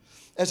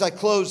 As I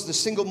close, the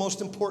single most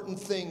important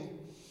thing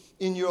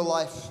in your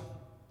life,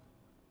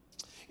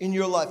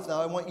 now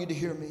I want you to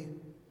hear me.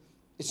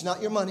 It's not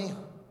your money.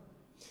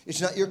 It's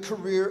not your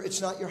career.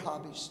 It's not your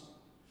hobbies.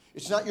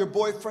 It's not your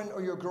boyfriend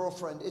or your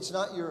girlfriend. It's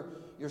not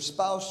your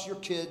spouse, your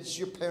kids,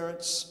 your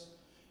parents,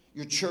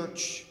 your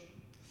church.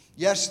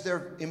 Yes,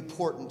 they're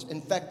important.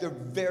 In fact, they're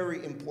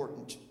very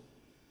important.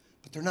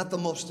 But they're not the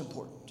most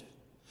important.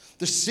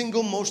 The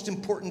single most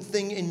important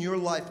thing in your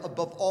life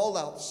above all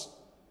else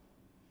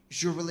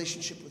is your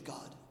relationship with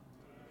God.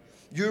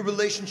 Your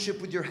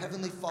relationship with your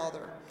Heavenly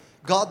Father.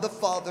 God the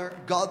Father,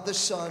 God the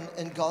Son,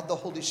 and God the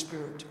Holy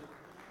Spirit.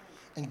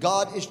 And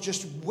God is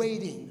just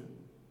waiting.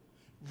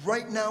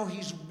 Right now,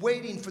 he's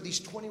waiting for these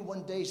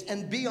 21 days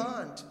and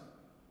beyond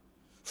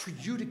for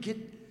you to get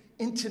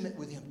intimate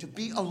with him, to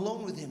be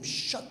alone with him.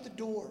 Shut the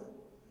door.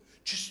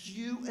 Just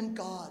you and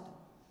God.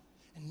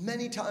 And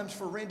many times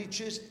for Randy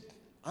Chiz,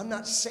 I'm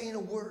not saying a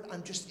word.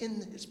 I'm just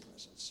in his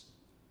presence.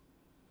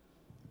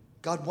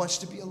 God wants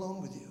to be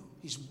alone with you.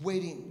 He's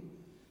waiting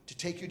to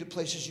take you to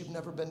places you've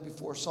never been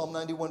before. Psalm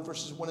 91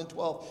 verses 1 and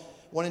 12.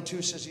 1 and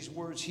 2 says these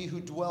words, he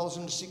who dwells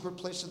in the secret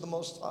place of the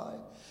Most High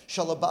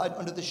shall abide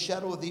under the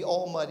shadow of the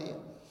Almighty.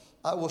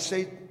 I will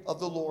say of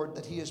the Lord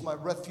that he is my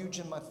refuge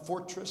and my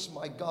fortress,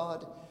 my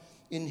God.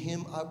 In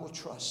him I will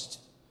trust.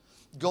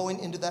 Going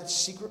into that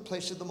secret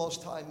place of the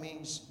Most High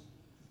means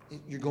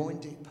you're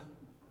going deep.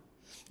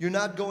 You're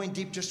not going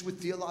deep just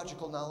with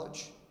theological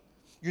knowledge.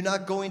 You're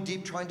not going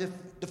deep trying to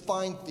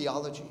define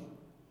theology.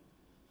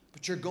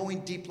 But you're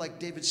going deep like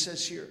David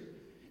says here.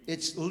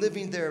 It's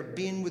living there,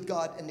 being with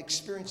God, and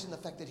experiencing the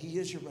fact that he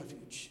is your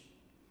refuge.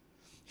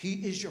 He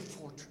is your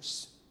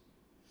fortress.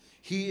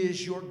 He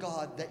is your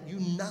God that you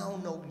now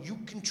know you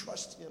can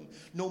trust him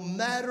no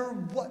matter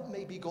what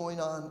may be going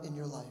on in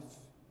your life.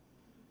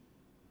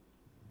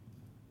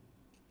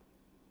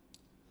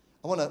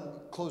 I want to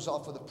close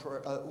off with a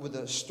prayer, with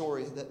a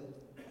story that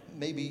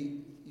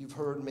maybe you've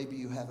heard, maybe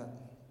you haven't.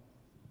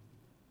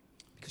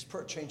 Because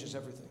prayer changes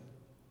everything.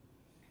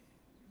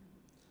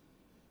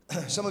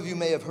 Some of you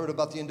may have heard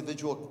about the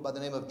individual by the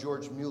name of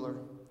George Mueller.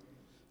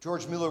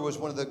 George Mueller was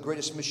one of the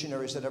greatest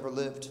missionaries that ever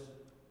lived.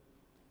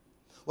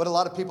 What a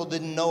lot of people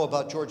didn't know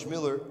about George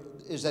Mueller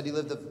is that he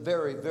lived a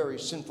very, very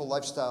sinful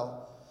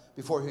lifestyle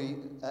before he,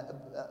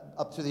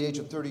 up to the age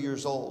of 30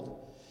 years old.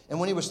 And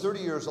when he was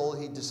 30 years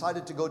old, he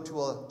decided to go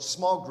to a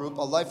small group,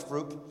 a life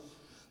group,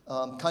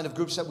 kind of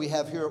groups that we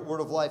have here at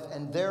Word of Life.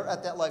 And there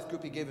at that life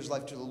group, he gave his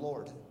life to the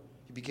Lord.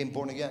 He became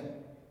born again.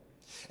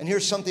 And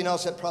here's something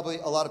else that probably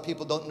a lot of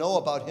people don't know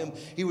about him.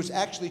 He was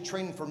actually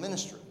training for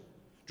ministry.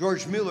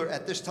 George Mueller,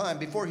 at this time,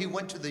 before he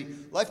went to the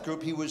life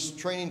group, he was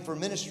training for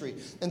ministry.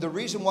 And the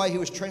reason why he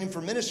was training for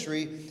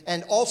ministry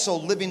and also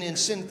living in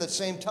sin at the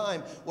same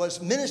time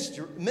was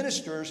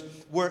ministers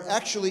were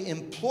actually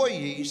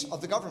employees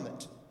of the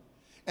government.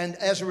 And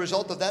as a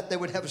result of that, they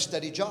would have a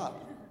steady job.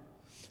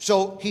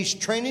 So he's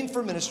training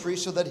for ministry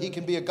so that he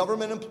can be a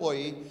government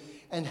employee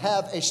and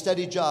have a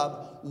steady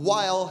job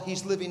while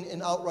he's living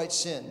in outright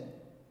sin.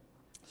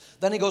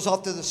 Then he goes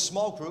off to this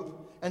small group,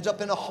 ends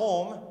up in a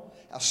home,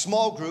 a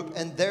small group,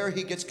 and there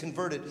he gets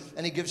converted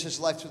and he gives his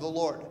life to the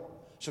Lord.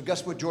 So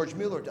guess what George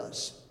Mueller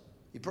does?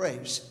 He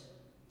prays.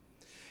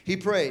 He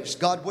prays,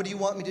 God, what do you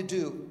want me to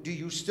do? Do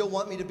you still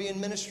want me to be in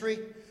ministry?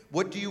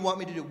 What do you want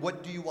me to do?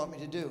 What do you want me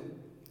to do?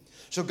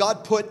 So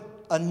God put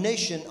a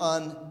nation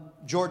on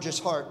George's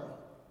heart.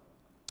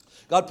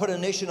 God put a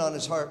nation on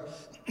his heart.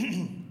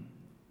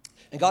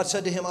 And God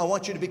said to him, I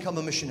want you to become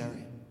a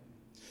missionary.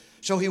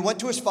 So he went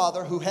to his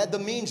father, who had the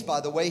means,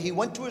 by the way. He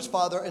went to his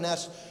father and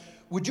asked,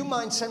 would you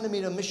mind sending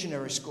me to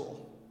missionary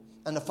school?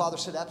 And the father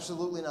said,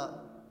 absolutely not.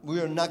 We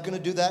are not going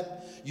to do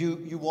that.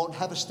 You won't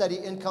have a steady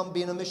income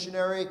being a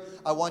missionary.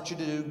 I want you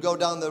to go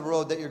down the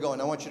road that you're going.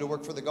 I want you to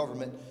work for the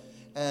government.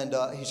 And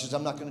he says,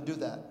 I'm not going to do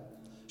that.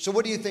 So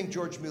what do you think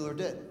George Mueller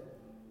did?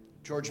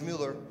 George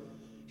Mueller,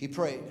 he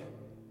prayed.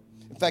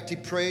 In fact, he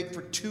prayed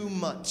for 2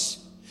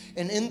 months.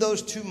 And in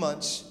those 2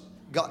 months,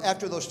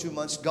 after those 2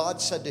 months, God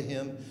said to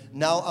him,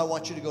 now I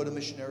want you to go to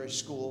missionary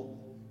school,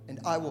 and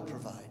I will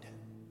provide.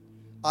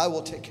 I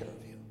will take care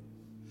of you.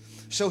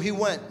 So he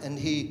went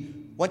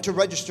to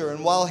register,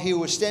 and while he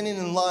was standing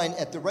in line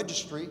at the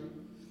registry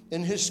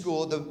in his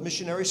school, the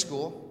missionary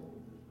school,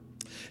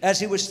 as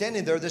he was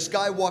standing there, this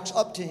guy walks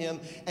up to him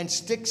and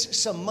sticks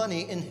some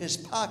money in his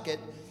pocket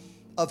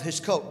of his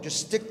coat. Just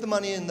stick the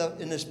money in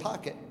his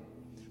pocket.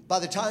 By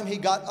the time he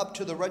got up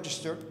to the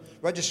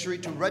registry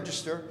to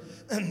register,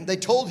 they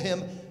told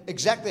him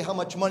exactly how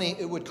much money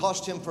it would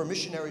cost him for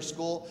missionary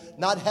school,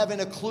 not having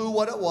a clue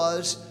what it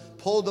was,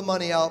 pulled the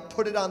money out,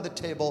 put it on the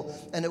table,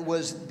 and it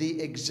was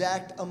the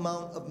exact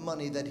amount of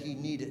money that he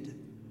needed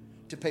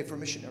to pay for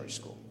missionary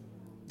school.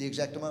 The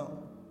exact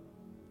amount.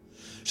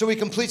 So he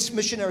completes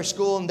missionary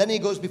school, and then he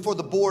goes before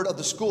the board of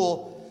the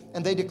school,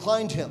 and they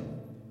declined him.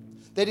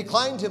 They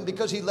declined him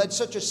because he led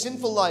such a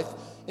sinful life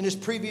in his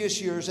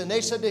previous years, and they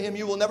said to him,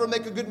 you will never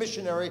make a good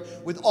missionary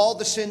with all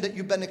the sin that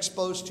you've been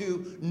exposed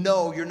to.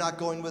 No, you're not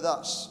going with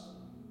us.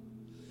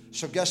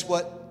 So guess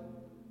what?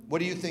 What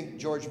do you think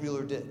George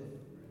Mueller did?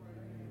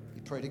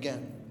 He prayed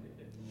again.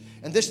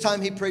 And this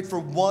time he prayed for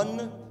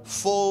 1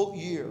 full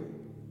year.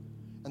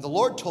 And the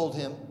Lord told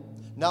him,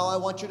 now I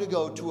want you to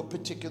go to a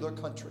particular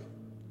country.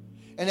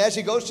 And as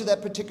he goes to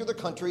that particular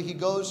country, he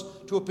goes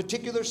to a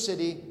particular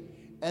city,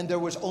 and there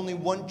was only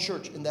one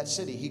church in that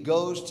city. He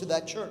goes to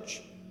that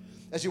church.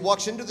 As he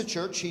walks into the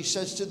church, he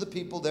says to the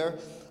people there,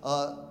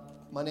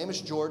 my name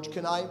is George.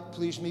 Can I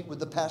please meet with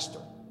the pastor?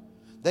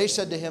 They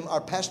said to him, our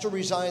pastor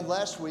resigned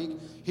last week.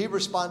 He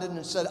responded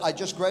and said, I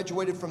just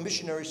graduated from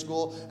missionary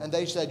school. And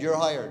they said, you're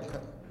hired.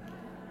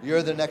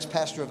 You're the next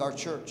pastor of our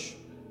church.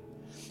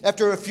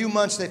 After a few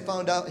months, they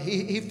found out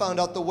he found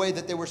out the way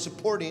that they were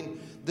supporting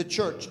the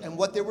church. And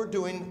what they were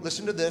doing,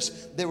 listen to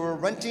this, they were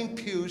renting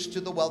pews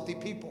to the wealthy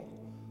people.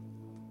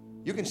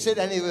 You can sit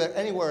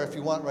anywhere if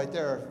you want right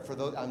there for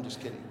those. I'm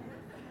just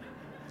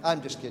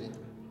kidding.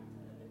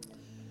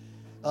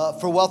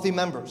 For wealthy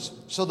members.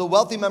 So the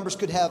wealthy members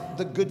could have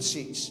the good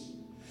seats.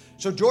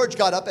 So George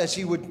got up, as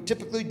he would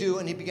typically do,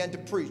 and he began to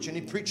preach. And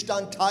he preached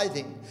on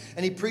tithing.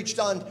 And he preached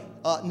on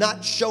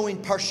not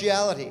showing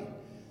partiality.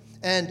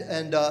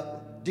 And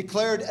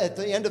declared at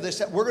the end of this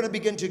that we're going to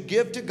begin to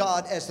give to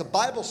God as the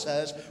Bible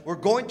says. We're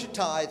going to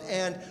tithe,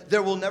 and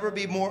there will never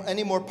be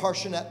any more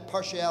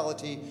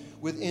partiality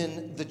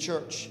within the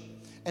church.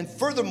 And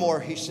furthermore,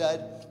 he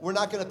said, we're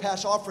not going to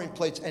pass offering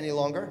plates any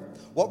longer.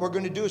 What we're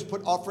going to do is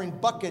put offering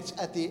buckets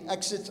at the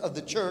exits of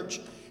the church,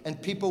 and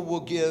people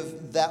will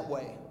give that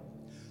way.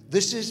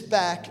 This is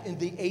back in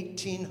the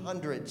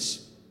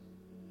 1800s.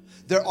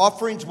 Their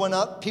offerings went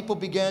up. People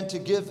began to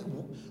give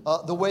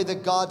the way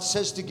that God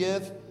says to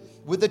give,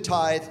 with the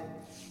tithe.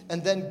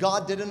 And then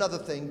God did another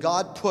thing.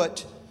 God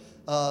put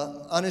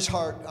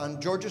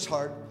on George's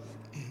heart,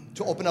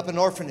 to open up an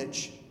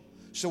orphanage.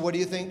 So what do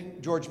you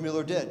think George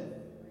Mueller did?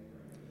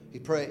 He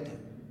prayed.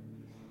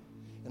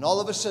 And And all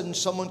of a sudden,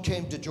 someone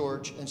came to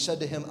George and said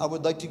to him, I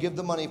would like to give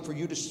the money for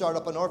you to start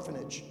up an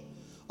orphanage.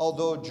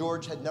 Although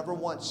George had never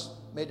once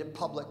made it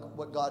public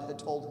what God had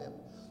told him.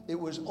 It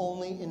was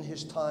only in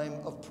his time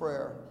of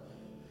prayer.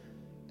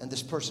 And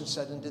this person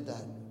said and did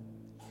that.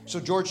 So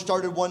George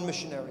started one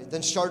missionary,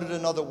 then started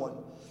another one.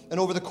 And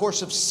over the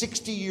course of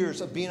 60 years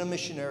of being a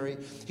missionary,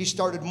 he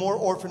started more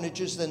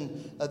orphanages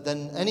than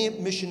any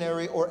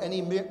missionary or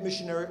any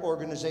missionary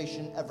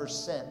organization ever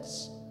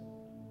since.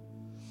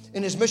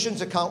 In his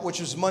missions account,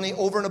 which is money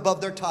over and above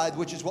their tithe,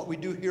 which is what we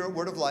do here at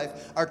Word of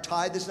Life. Our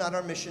tithe is not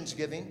our missions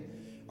giving.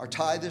 Our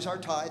tithe is our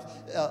tithe.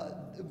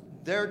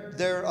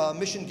 Their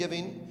mission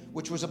giving,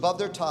 which was above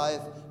their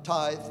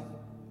tithe,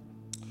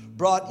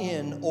 brought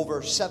in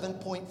over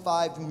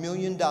 $7.5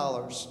 million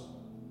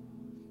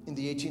in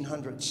the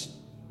 1800s.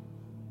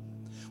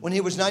 When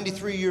he was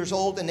 93 years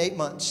old and 8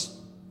 months,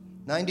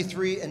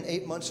 93 and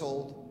 8 months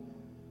old,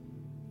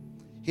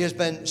 he has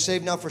been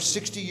saved now for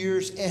 60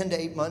 years and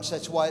 8 months.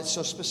 That's why it's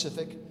so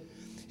specific.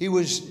 He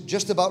was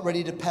just about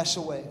ready to pass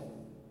away.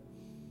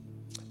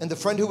 And the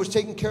friend who was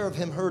taking care of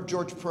him heard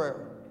George pray.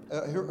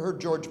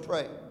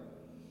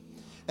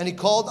 And he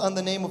called on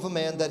the name of a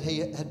man that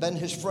had been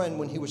his friend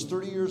when he was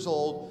 30 years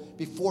old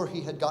before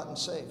he had gotten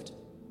saved.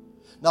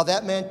 Now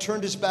that man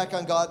turned his back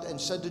on God and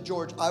said to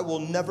George, I will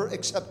never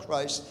accept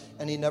Christ,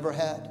 and he never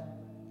had.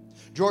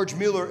 George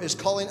Mueller is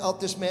calling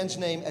out this man's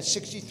name at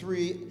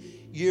 63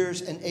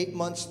 years and 8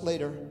 months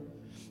later.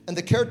 And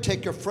the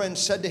caretaker friend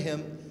said to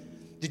him,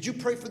 did you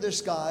pray for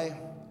this guy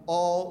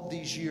all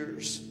these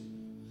years?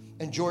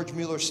 And George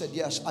Mueller said,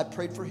 yes, I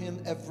prayed for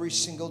him every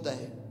single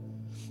day.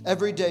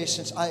 Every day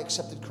since I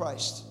accepted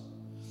Christ.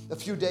 A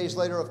few days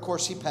later, of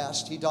course, he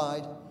passed. He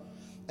died.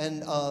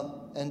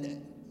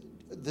 And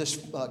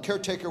this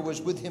caretaker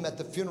was with him at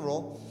the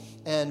funeral.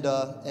 And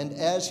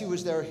as he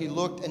was there, he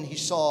looked and he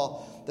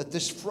saw that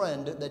this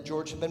friend that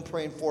George had been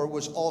praying for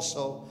was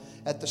also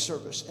at the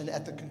service. And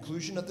at the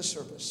conclusion of the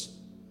service,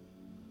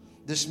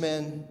 this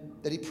man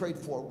that he prayed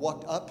for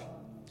walked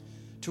up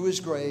to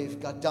his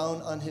grave, got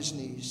down on his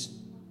knees,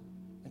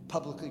 and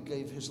publicly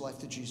gave his life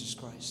to Jesus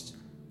Christ.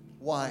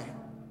 Why?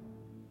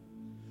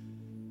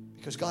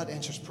 Because God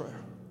answers prayer.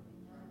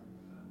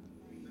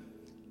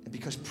 And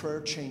because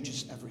prayer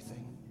changes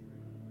everything.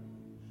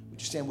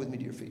 Would you stand with me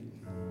to your feet?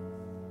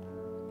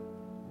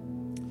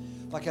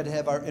 If I could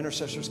have our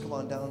intercessors come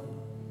on down.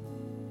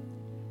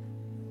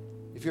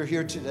 If you're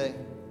here today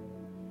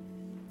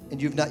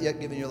and you've not yet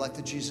given your life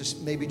to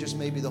Jesus, maybe, just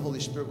maybe, the Holy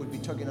Spirit would be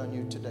tugging on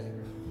you today.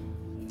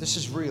 This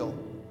is real.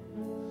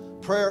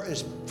 Prayer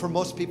is, for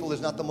most people,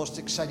 is not the most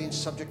exciting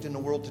subject in the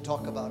world to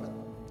talk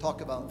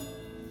about,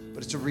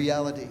 but it's a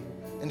reality.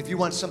 And if you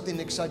want something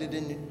excited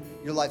in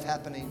your life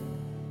happening,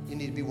 you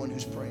need to be one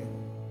who's praying.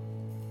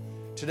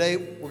 Today,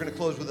 we're going to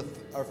close with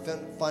our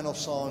final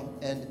song.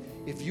 And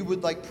if you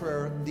would like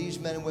prayer, these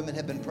men and women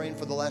have been praying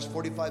for the last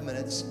 45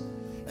 minutes.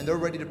 And they're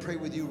ready to pray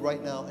with you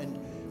right now. And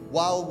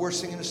while we're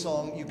singing a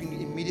song, you can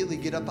immediately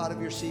get up out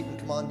of your seat and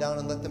come on down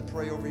and let them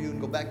pray over you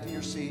and go back to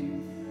your seat.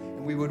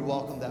 And we would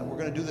welcome that. We're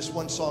going to do this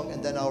one song,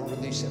 and then I'll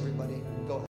release everybody.